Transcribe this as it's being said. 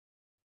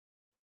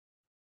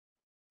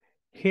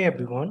Hey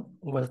everyone,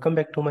 welcome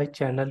back to my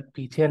channel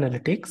PG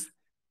Analytics.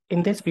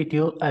 In this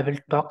video, I will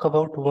talk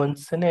about one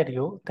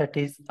scenario that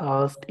is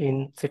asked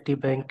in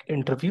Citibank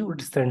interview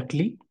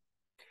recently.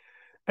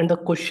 And the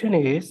question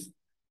is,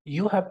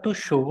 you have to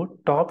show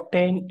top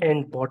 10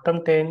 and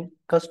bottom 10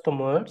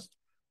 customers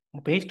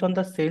based on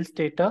the sales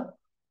data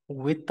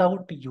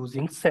without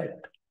using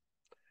set.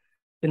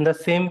 In the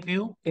same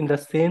view, in the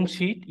same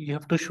sheet, you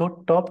have to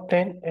show top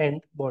 10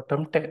 and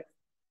bottom 10.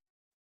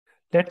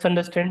 Let's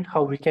understand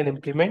how we can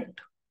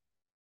implement.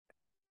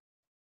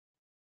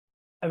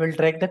 I will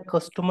drag the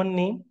customer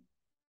name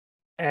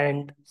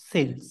and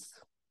sales.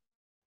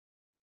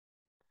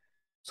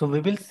 So we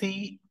will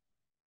see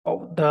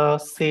the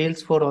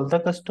sales for all the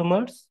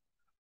customers.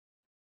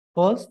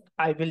 First,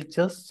 I will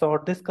just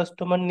sort this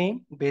customer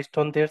name based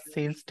on their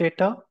sales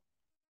data.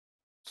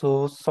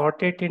 So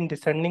sort it in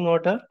descending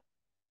order.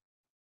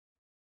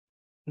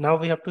 Now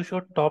we have to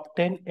show top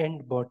 10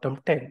 and bottom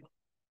 10.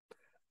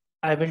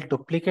 I will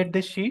duplicate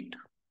this sheet.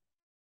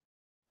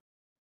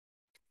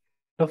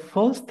 The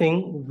first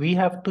thing we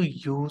have to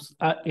use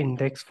an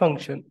index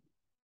function.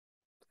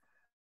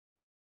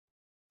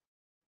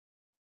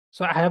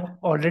 So I have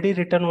already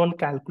written one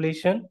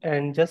calculation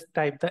and just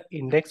type the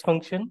index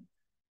function.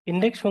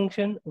 Index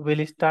function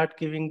will start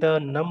giving the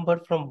number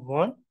from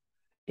 1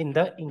 in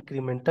the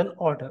incremental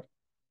order.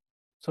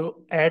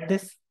 So add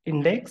this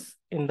index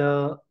in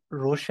the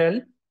row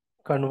shell,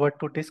 convert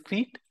to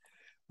discrete.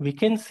 We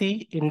can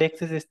see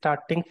index is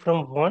starting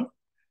from 1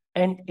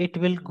 and it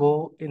will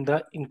go in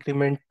the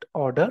increment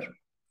order.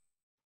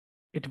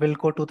 It will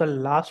go to the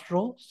last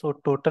row. So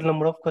total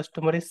number of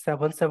customer is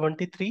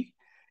 773.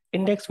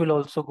 Index will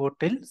also go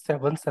till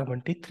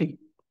 773.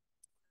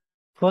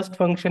 First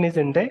function is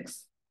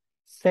index.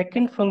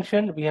 Second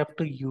function, we have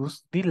to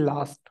use the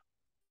last.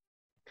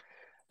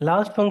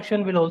 Last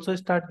function will also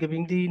start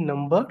giving the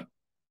number,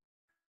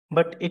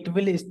 but it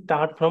will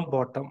start from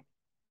bottom.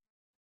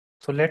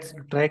 So let's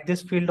drag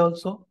this field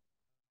also.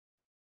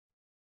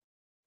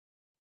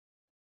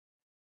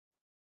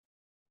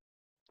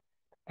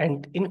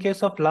 And in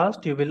case of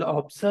last, you will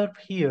observe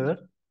here,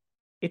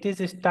 it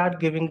is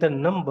start giving the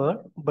number,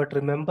 but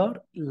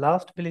remember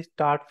last will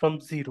start from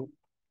 0.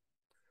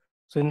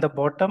 So in the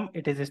bottom,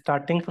 it is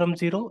starting from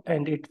 0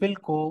 and it will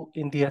go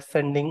in the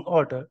ascending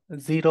order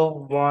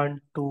 0, 1,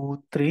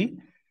 2, 3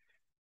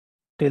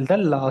 till the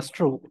last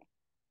row.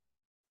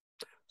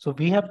 So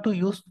we have to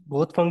use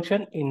both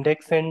function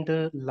index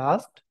and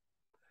last.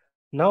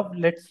 Now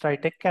let's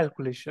write a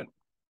calculation.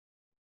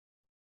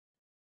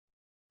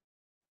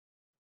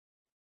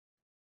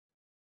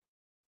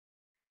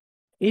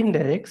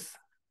 Index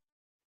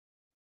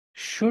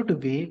should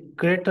be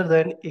greater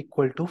than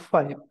equal to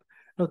 5.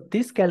 Now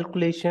this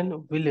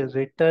calculation will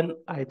return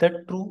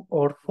either true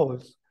or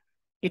false.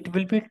 It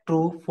will be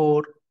true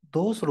for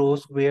those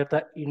rows where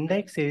the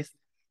index is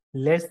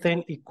less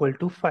than equal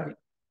to 5.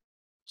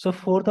 So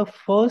for the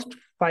first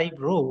 5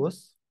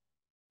 rows,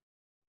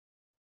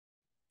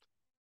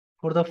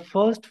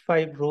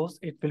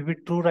 it will be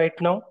true right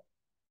now.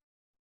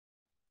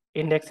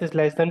 Index is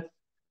less than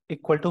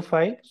equal to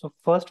 5. So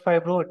first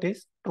 5 row, it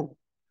is true.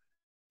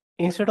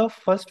 Instead of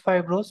first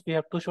 5 rows, we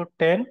have to show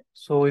 10.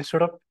 So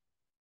instead of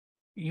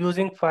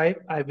using 5,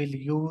 I will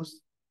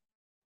use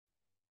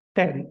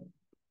 10.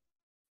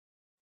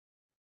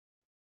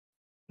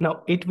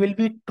 Now it will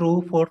be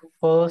true for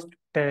first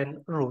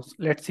 10 rows.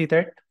 Let's see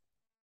that.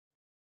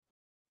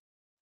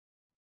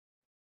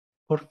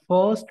 For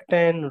first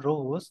 10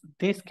 rows,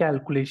 this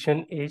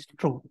calculation is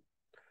true.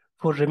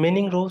 For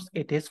remaining rows,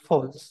 it is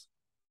false.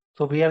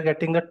 So we are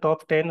getting the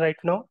top 10 right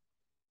now.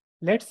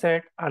 Let's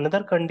add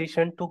another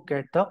condition to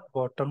get the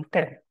bottom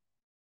 10.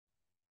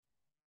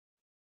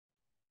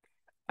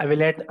 I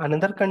will add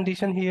another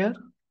condition here,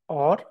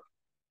 or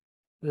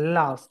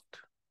last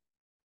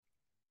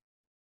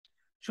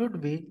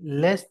should be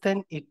less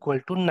than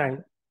equal to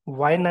 9.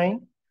 Why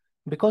 9?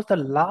 Because the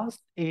last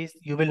is,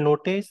 you will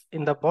notice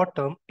in the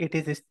bottom, it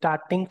is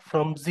starting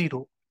from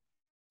 0.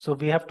 So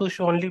we have to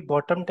show only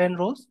bottom 10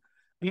 rows.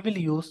 We will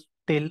use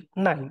till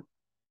 9.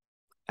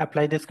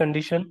 Apply this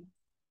condition.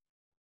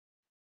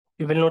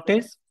 You will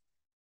notice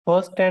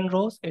first 10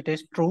 rows, it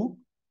is true.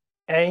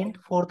 And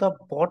for the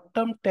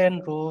bottom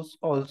 10 rows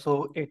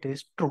also, it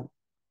is true.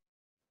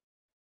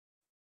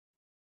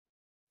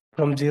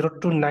 From 0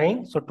 to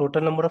 9, so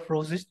total number of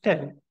rows is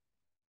 10.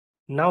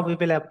 Now we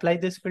will apply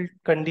this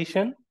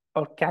condition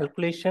or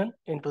calculation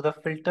into the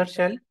filter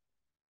shell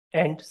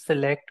and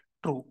select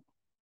true.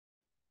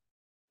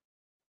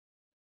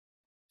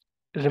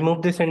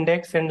 Remove this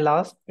index and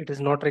last, it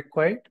is not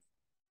required.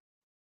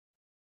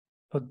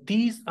 So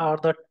these are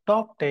the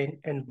top 10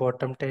 and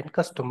bottom 10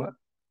 customer.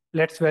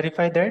 Let's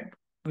verify that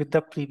with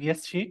the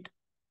previous sheet.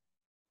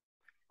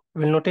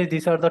 We'll notice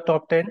these are the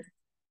top 10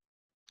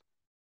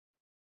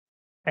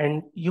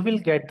 and you will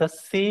get the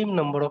same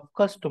number of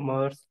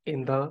customers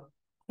in the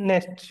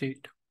next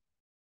sheet.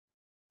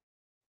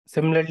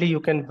 Similarly, you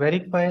can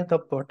verify the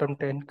bottom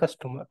 10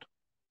 customer.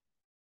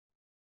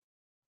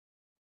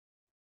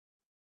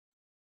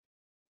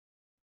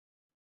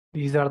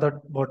 These are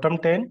the bottom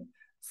 10.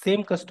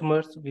 same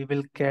customers we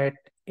will get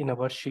in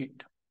our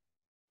sheet.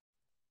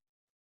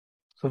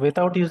 So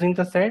without using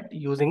the set,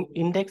 using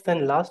index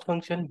and last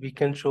function, we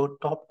can show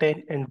top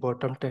 10 and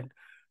bottom 10.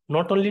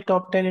 Not only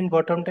top 10 and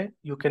bottom 10,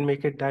 you can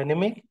make it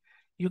dynamic.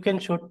 You can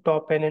show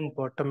top n and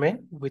bottom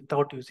n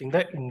without using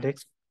the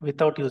index,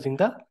 without using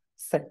the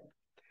set.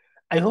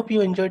 I hope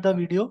you enjoyed the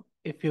video.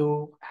 If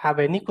you have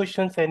any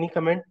questions, any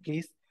comment,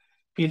 please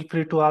feel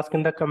free to ask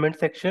in the comment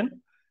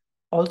section.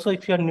 Also,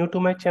 if you are new to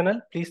my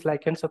channel, please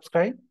like and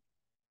subscribe.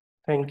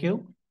 Thank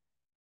you.